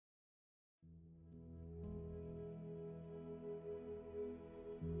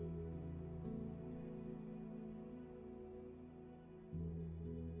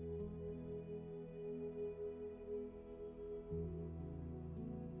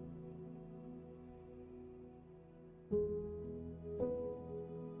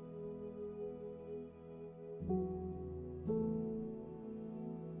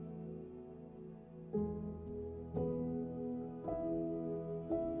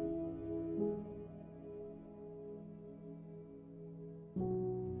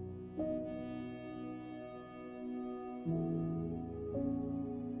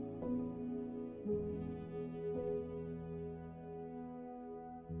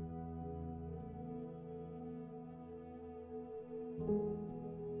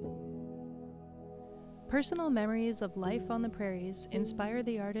Personal memories of life on the prairies inspire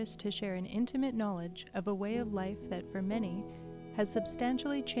the artist to share an intimate knowledge of a way of life that, for many, has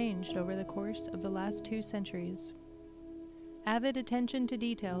substantially changed over the course of the last 2 centuries. Avid attention to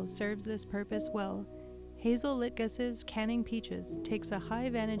detail serves this purpose well. Hazel Litgus's Canning Peaches takes a high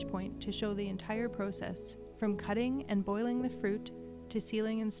vantage point to show the entire process, from cutting and boiling the fruit to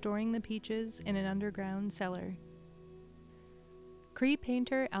sealing and storing the peaches in an underground cellar. Cree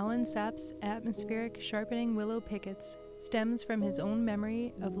painter Alan Sapp's atmospheric sharpening willow pickets stems from his own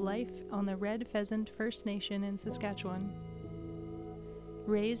memory of life on the Red Pheasant First Nation in Saskatchewan.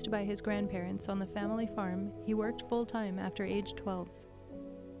 Raised by his grandparents on the family farm, he worked full-time after age 12.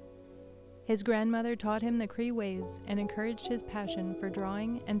 His grandmother taught him the Cree ways and encouraged his passion for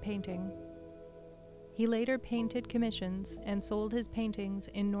drawing and painting. He later painted commissions and sold his paintings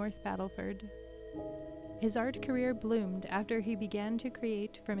in North Battleford. His art career bloomed after he began to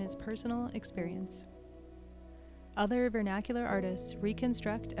create from his personal experience. Other vernacular artists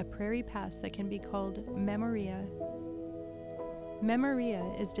reconstruct a prairie past that can be called Memoria. Memoria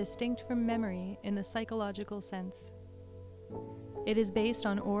is distinct from memory in the psychological sense. It is based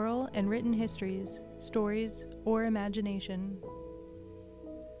on oral and written histories, stories, or imagination.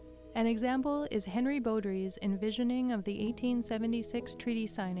 An example is Henry Beaudry's envisioning of the 1876 treaty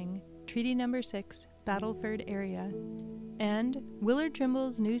signing, Treaty No. 6, Battleford area, and Willard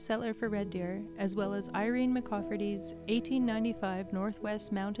Trimble's New Settler for Red Deer, as well as Irene McCafferty's 1895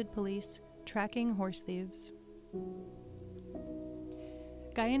 Northwest Mounted Police tracking horse thieves.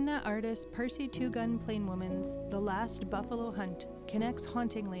 Guyana artist Percy Two-Gun Plainwoman's The Last Buffalo Hunt connects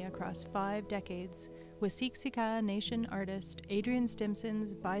hauntingly across 5 decades with Siksika Nation artist Adrian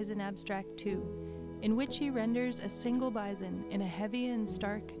Stimson's Bison Abstract 2, in which he renders a single bison in a heavy and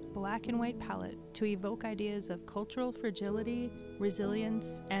stark black and white palette to evoke ideas of cultural fragility,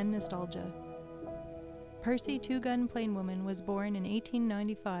 resilience, and nostalgia. Percy Two-Gun Plainwoman was born in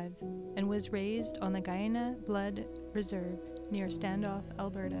 1895 and was raised on the Guyana Blood Reserve near Standoff,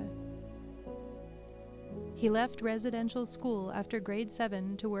 Alberta. He left residential school after grade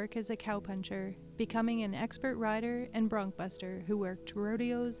 7 to work as a cowpuncher, becoming an expert rider and bronc-buster who worked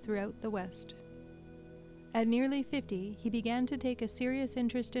rodeos throughout the West. At nearly 50, he began to take a serious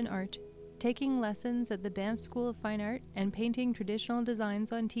interest in art, taking lessons at the Banff School of Fine Art and painting traditional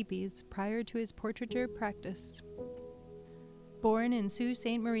designs on teepees prior to his portraiture practice. Born in Sault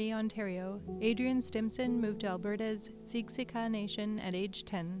Ste. Marie, Ontario, Adrian Stimson moved to Alberta's Siksika Nation at age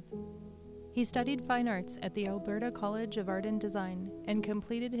 10. He studied fine arts at the Alberta College of Art and Design and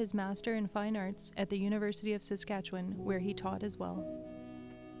completed his Master in Fine Arts at the University of Saskatchewan, where he taught as well.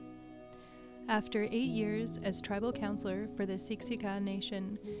 After 8 years as tribal councillor for the Siksika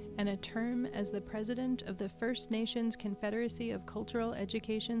Nation and a term as the president of the First Nations Confederacy of Cultural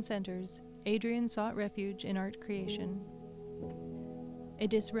Education Centres, Adrian sought refuge in art creation. A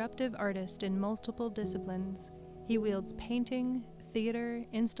disruptive artist in multiple disciplines, he wields painting, theater,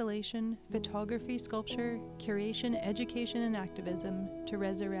 installation, photography, sculpture, curation, education, and activism to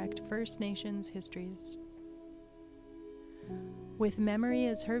resurrect First Nations histories. With memory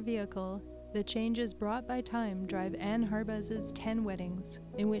as her vehicle, the changes brought by time drive Anne Harbuz's 10 Weddings,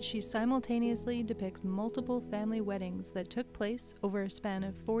 in which she simultaneously depicts multiple family weddings that took place over a span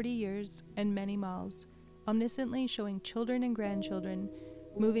of 40 years and many miles, omnisciently showing children and grandchildren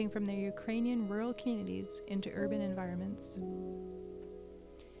moving from their Ukrainian rural communities into urban environments.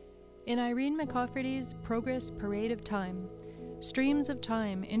 In Irene McCafferty's Progress Parade of Time, streams of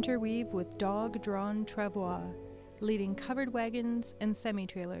time interweave with dog-drawn travois, leading covered wagons and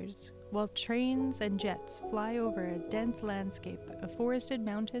semi-trailers, while trains and jets fly over a dense landscape of forested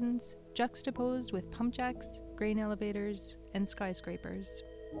mountains juxtaposed with pump jacks, grain elevators, and skyscrapers.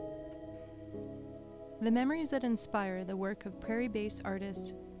 The memories that inspire the work of prairie-based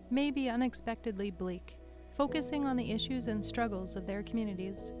artists may be unexpectedly bleak, focusing on the issues and struggles of their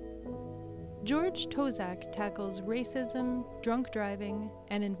communities. George Tozak tackles racism, drunk driving,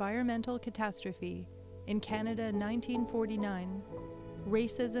 and environmental catastrophe in Canada 1949,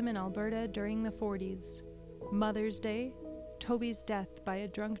 racism in Alberta during the 40s, Mother's Day, Toby's death by a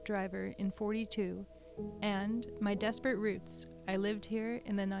drunk driver in 42, and My Desperate Roots, I Lived Here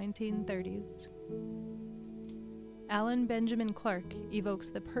in the 1930s. Alan Benjamin Clark evokes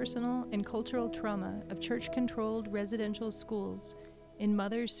the personal and cultural trauma of church-controlled residential schools in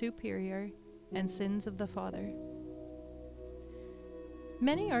Mother Superior and Sins of the Father.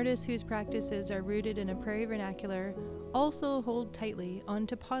 Many artists whose practices are rooted in a prairie vernacular also hold tightly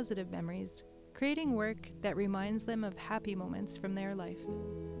onto positive memories, creating work that reminds them of happy moments from their life.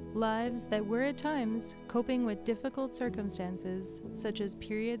 Lives that were at times coping with difficult circumstances such as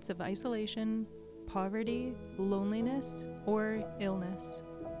periods of isolation, poverty, loneliness, or illness.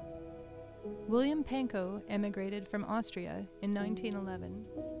 William Pankow emigrated from Austria in 1911.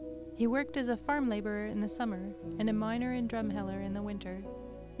 He worked as a farm laborer in the summer and a miner and drumheller in the winter.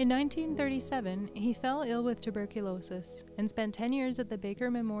 In 1937, he fell ill with tuberculosis and spent 10 years at the Baker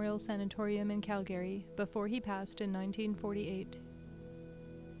Memorial Sanatorium in Calgary before he passed in 1948.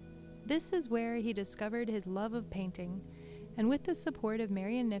 This is where he discovered his love of painting, and with the support of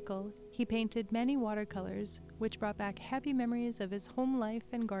Marion Nicol, he painted many watercolors, which brought back happy memories of his home life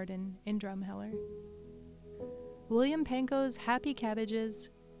and garden in Drumheller. William Pankow's Happy Cabbages,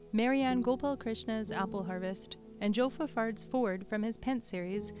 Marianne Gopal Krishna's Apple Harvest, and Joe Fafard's Ford from his Pent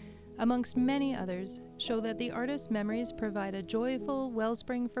series, amongst many others, show that the artist's memories provide a joyful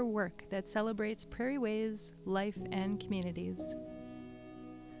wellspring for work that celebrates prairie ways, life, and communities.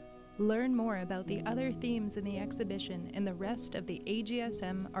 Learn more about the other themes in the exhibition in the rest of the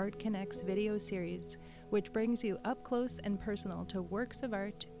AGSM Art Connects video series, which brings you up close and personal to works of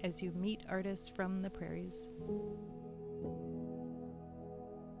art as you meet artists from the prairies.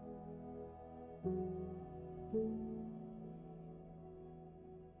 Thank you.